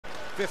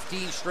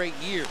15 straight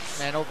years.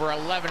 And over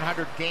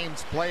 1,100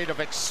 games played of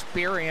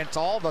experience.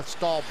 All the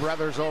Stahl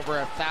brothers over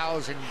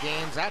 1,000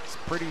 games. That's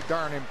pretty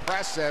darn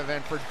impressive.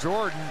 And for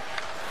Jordan,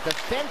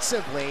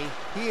 defensively,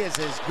 he is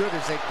as good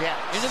as it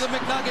gets. Into the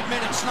McNugget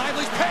minute.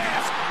 Snively's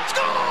pass.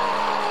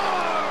 Score!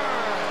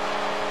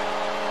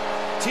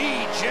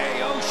 T.J.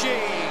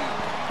 Oshie.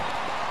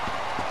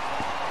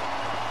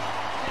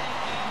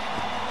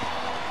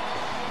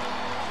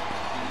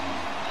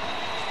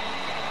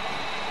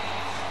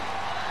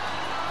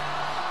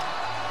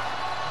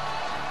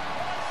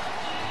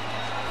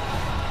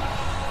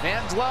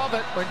 Fans love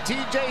it when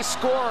TJ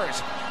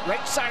scores.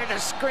 Right side of the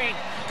screen.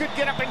 Good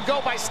get up and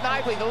go by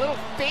Snively. The little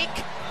fake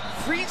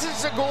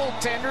freezes the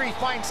goaltender. He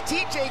finds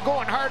TJ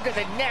going hard to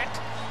the net.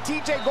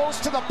 TJ goes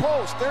to the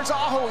post. There's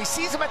Aho. He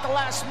sees him at the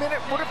last minute.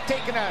 Would have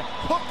taken a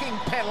hooking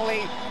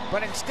penalty,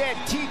 but instead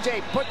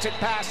TJ puts it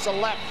past the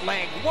left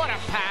leg. What a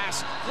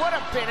pass. What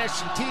a finish.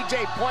 And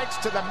TJ points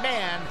to the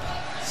man.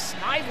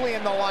 Snively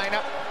in the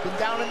lineup. Been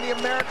down in the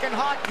American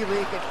Hockey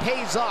League. It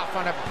pays off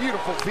on a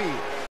beautiful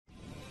feed.